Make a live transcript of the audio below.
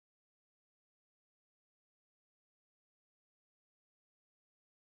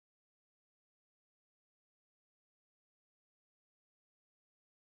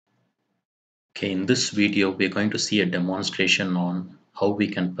Okay, in this video, we're going to see a demonstration on how we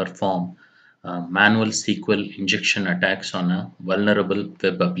can perform manual SQL injection attacks on a vulnerable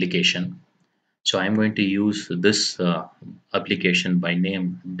web application. So I'm going to use this application by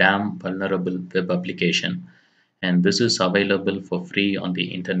name Damn Vulnerable Web Application, and this is available for free on the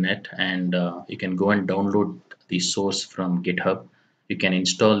internet, and you can go and download the source from GitHub. You can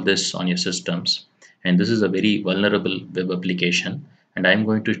install this on your systems, and this is a very vulnerable web application, and I'm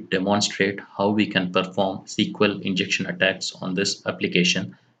going to demonstrate how we can perform SQL injection attacks on this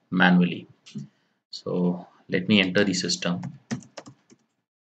application manually. So let me enter the system,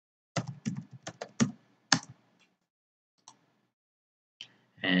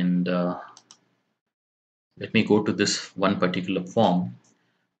 and let me go to this one particular form.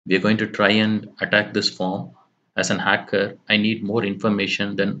 We are going to try and attack this form. As an hacker, I need more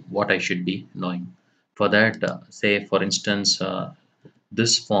information than what I should be knowing. For that, say for instance,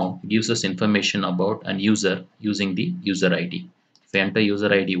 this form gives us information about an user using the user ID. If I enter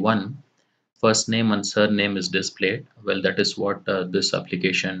user ID 1, first name and surname is displayed. Well, that is what this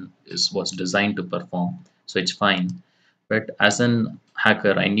application was designed to perform. So it's fine. But as an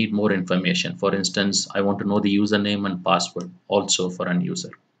hacker, I need more information. For instance, I want to know the username and password also for an user.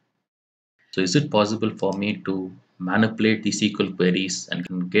 So is it possible for me to manipulate the SQL queries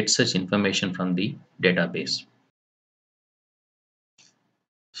and get such information from the database?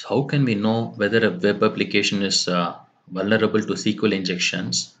 So how can we know whether a web application is vulnerable to SQL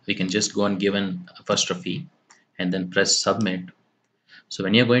injections? We can just go and give an apostrophe and then press submit. So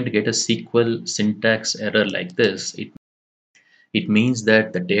when you're going to get a SQL syntax error like this, it means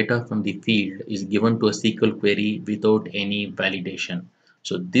that the data from the field is given to a SQL query without any validation.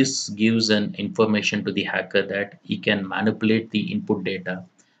 So this gives an information to the hacker that he can manipulate the input data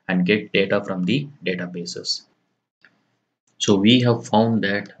and get data from the databases. So we have found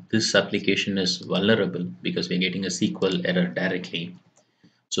that this application is vulnerable because we're getting a SQL error directly.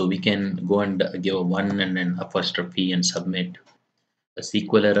 So we can go and give a one and an apostrophe and submit. A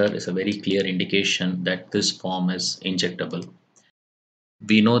SQL error is a very clear indication that this form is injectable.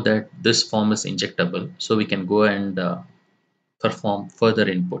 We know that this form is injectable, so we can go and perform further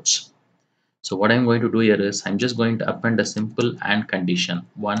inputs. So what I'm going to do here is I'm just going to append a simple AND condition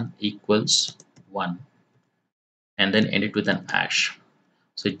 1 equals 1 and then end it with an hash.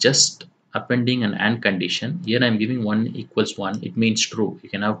 So just appending an AND condition. Here I'm giving 1 equals 1. It means true. You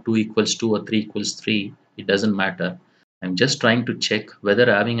can have 2 equals 2 or 3 equals 3. It doesn't matter. I'm just trying to check whether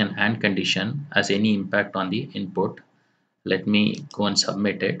having an AND condition has any impact on the input. Let me go and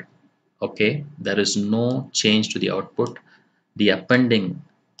submit it. Okay, there is no change to the output. The appending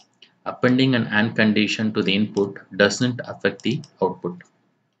an AND condition to the input doesn't affect the output.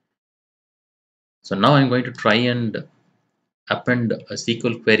 So now I'm going to try and append a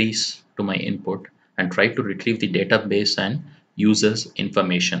SQL queries to my input and try to retrieve the database and users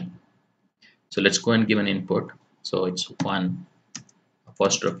information. So let's go and give an input. So it's 1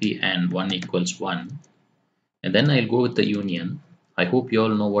 apostrophe and 1 equals 1, and then I'll go with the union. I hope you all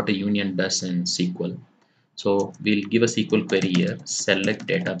know what a union does in SQL. So we'll give a SQL query here, select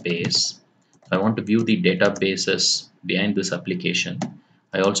database. I want to view the databases behind this application.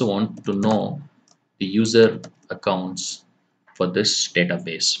 I also want to know the user accounts for this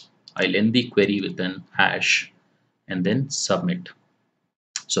database. I'll end the query with an hash and then submit.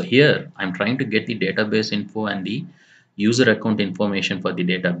 So here I'm trying to get the database info and the user account information for the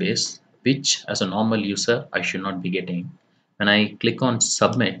database, which as a normal user I should not be getting. When I click on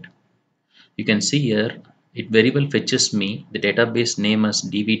submit, you can see here it very well fetches me the database name as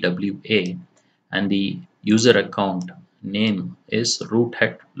DVWA and the user account name is root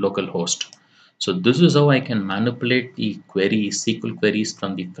at localhost. So this is how I can manipulate the queries, SQL queries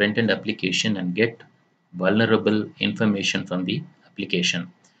from the front-end application and get vulnerable information from the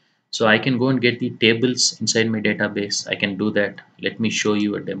application. So I can go and get the tables inside my database. I can do that. Let me show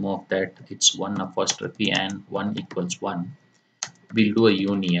you a demo of that. It's 1 apostrophe and 1 equals 1. We'll do a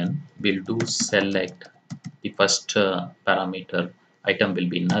union. We'll do select. The first parameter item will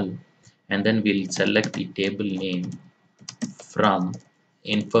be null, and then we'll select the table name from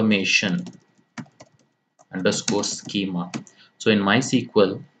information underscore schema. So in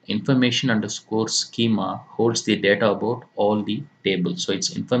MySQL, information underscore schema holds the data about all the tables. So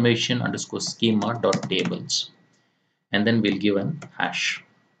it's information underscore schema dot tables, and then we'll give an hash.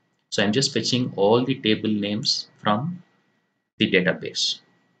 So I'm just fetching all the table names from the database.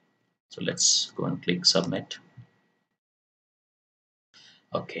 So let's go and click submit.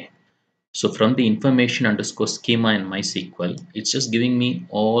 Okay. So from the information underscore schema in MySQL, it's just giving me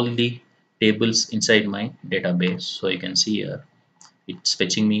all the tables inside my database. So you can see here It's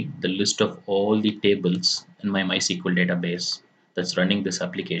fetching me the list of all the tables in my MySQL database that's running this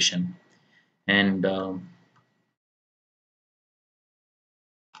application. And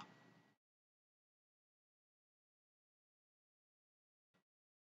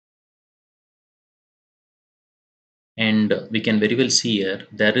we can very well see here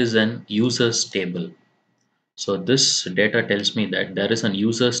there is an users table. So this data tells me that there is an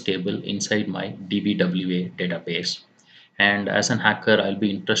users table inside my DVWA database. And as an hacker, I'll be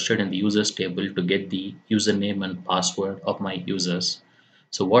interested in the users table to get the username and password of my users.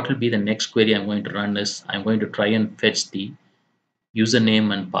 So what will be the next query I'm going to run is I'm going to try and fetch the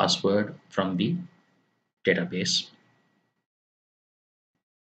username and password from the database.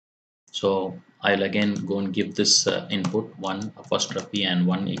 So I'll again go and give this input 1 apostrophe and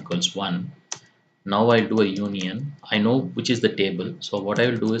 1 equals 1. Now I'll do a union. I know which is the table. So what I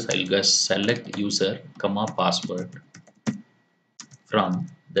will do is I'll just select user comma password from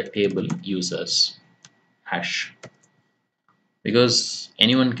the table users hash, because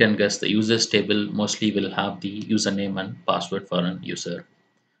anyone can guess the users table mostly will have the username and password for an user.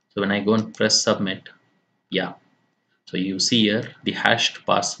 So when I go and press submit, yeah, so you see here the hashed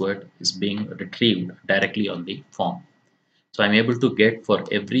password is being retrieved directly on the form. So I'm able to get for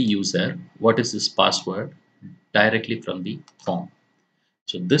every user what is this password directly from the form.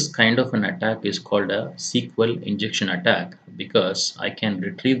 So this kind of an attack is called a SQL injection attack, because I can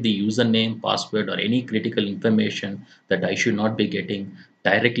retrieve the username, password, or any critical information that I should not be getting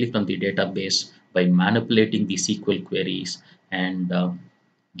directly from the database by manipulating the SQL queries and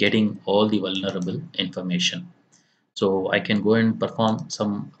getting all the vulnerable information. So I can go and perform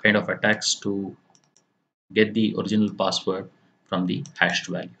some kind of attacks to get the original password from the hashed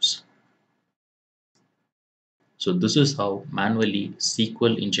values. So this is how manually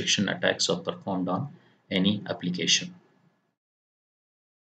SQL injection attacks are performed on any application.